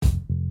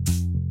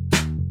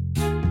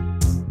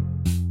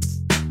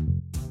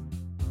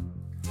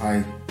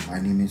Hi, my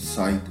name is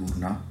Sai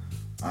Purna.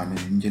 I'm an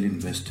angel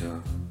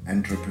investor,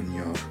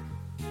 entrepreneur,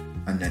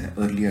 and an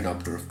early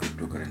adopter of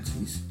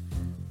cryptocurrencies,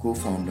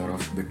 co-founder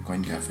of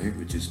Bitcoin Cafe,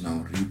 which is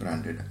now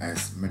rebranded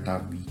as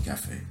Meta V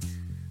Cafe.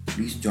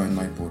 Please join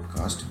my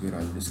podcast where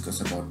I'll discuss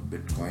about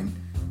Bitcoin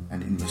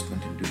and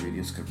investment into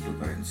various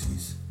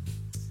cryptocurrencies.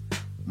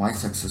 My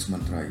success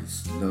mantra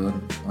is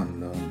learn,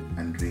 unlearn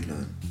and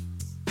relearn.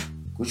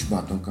 कुछ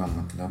बातों का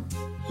मतलब,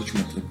 कुछ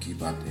मतलब की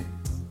बातें,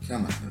 क्या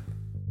मतलब?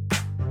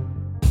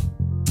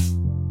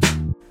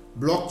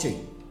 Blockchain.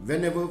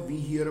 Whenever we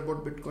hear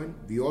about Bitcoin,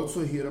 we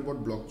also hear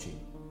about blockchain.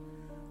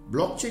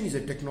 Blockchain is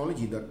a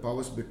technology that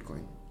powers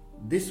Bitcoin.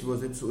 This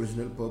was its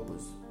original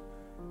purpose.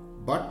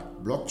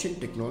 But blockchain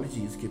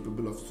technology is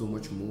capable of so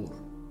much more.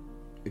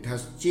 It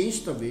has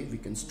changed the way we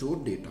can store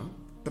data,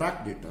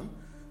 track data,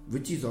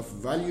 which is of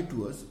value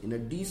to us in a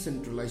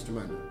decentralized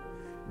manner.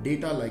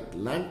 Data like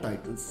land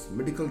titles,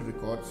 medical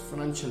records,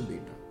 financial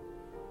data.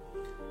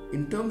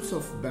 In terms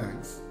of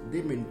banks,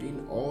 they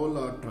maintain all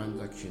our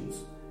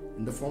transactions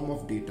in the form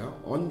of data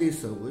on their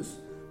servers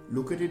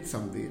located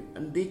somewhere,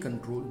 and they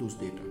control those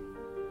data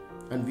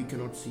and we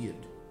cannot see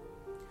it.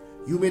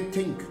 You may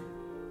think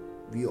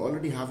we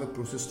already have a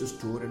process to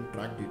store and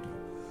track data.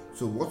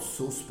 So what's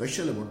so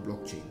special about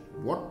blockchain?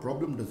 What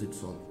problem does it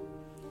solve?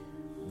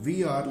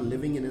 We are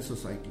living in a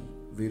society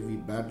where we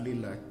badly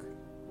lack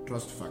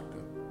trust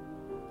factor.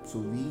 So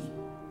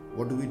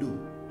what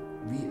do?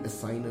 We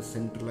assign a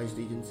centralized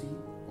agency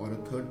or a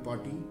third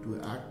party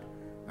to act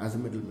as a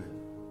middleman.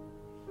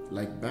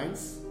 Like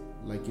banks,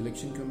 like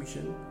election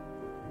commission.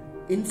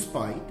 In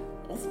spite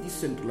of these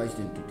centralized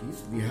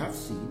entities, we have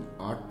seen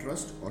our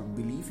trust or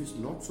belief is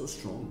not so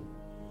strong.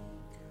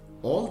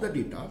 All the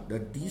data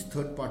that these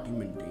third parties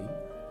maintain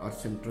are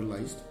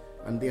centralized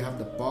and they have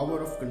the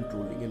power of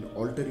controlling and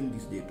altering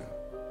this data.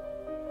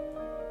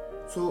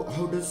 So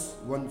how does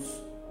one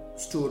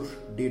store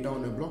data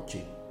on a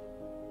blockchain?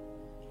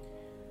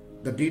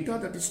 The data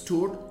that is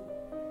stored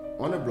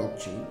on a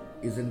blockchain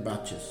is in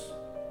batches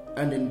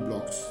and in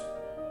blocks.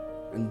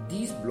 And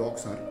these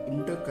blocks are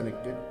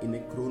interconnected in a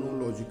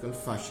chronological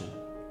fashion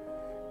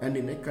and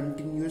in a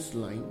continuous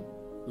line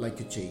like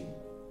a chain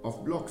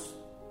of blocks.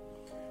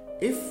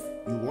 If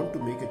you want to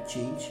make a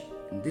change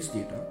in this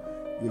data,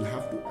 you will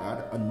have to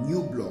add a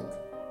new block.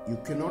 You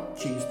cannot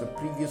change the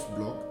previous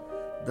block,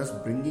 thus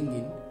bringing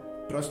in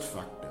trust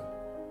factor.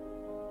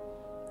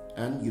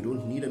 And you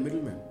don't need a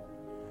middleman.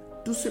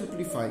 To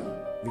simplify,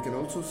 we can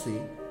also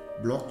say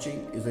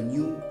blockchain is a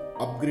new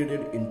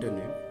upgraded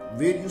internet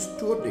where you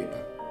store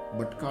data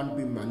but can't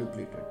be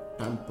manipulated,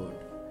 tampered,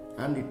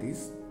 and it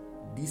is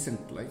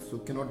decentralized, so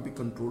cannot be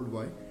controlled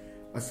by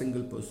a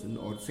single person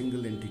or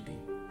single entity.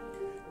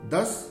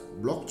 Thus,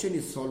 blockchain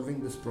is solving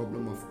this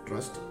problem of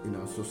trust in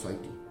our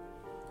society.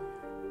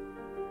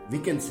 We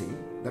can say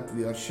that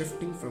we are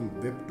shifting from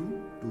Web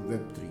 2 to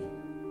Web 3.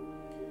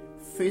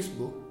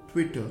 Facebook,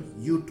 Twitter,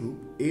 YouTube,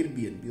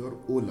 Airbnb or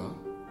Ola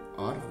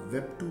are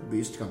Web 2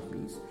 based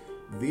companies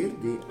where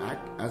they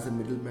act as a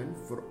middleman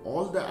for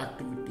all the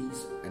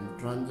activities and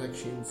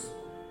transactions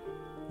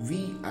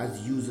we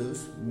as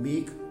users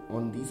make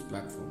on these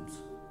platforms.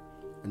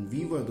 And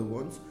we were the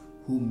ones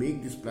who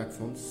make these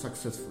platforms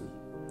successful.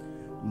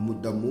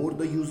 The more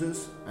the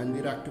users and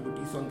their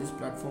activities on these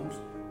platforms,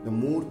 the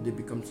more they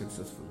become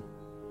successful.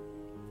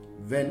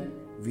 When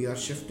we are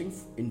shifting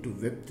into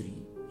Web 3,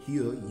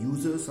 here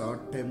users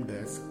are termed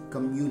as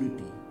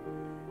community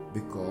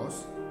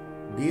because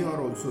they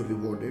are also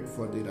rewarded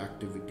for their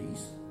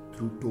activities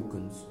through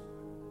tokens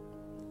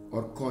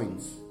or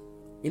coins.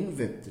 In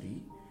Web3,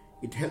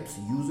 it helps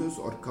users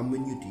or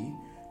community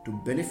to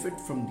benefit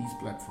from these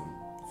platforms.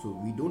 So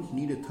we don't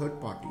need a third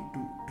party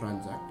to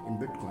transact in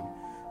Bitcoin.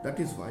 That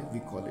is why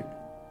we call it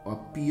a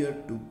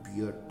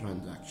peer-to-peer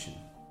transaction.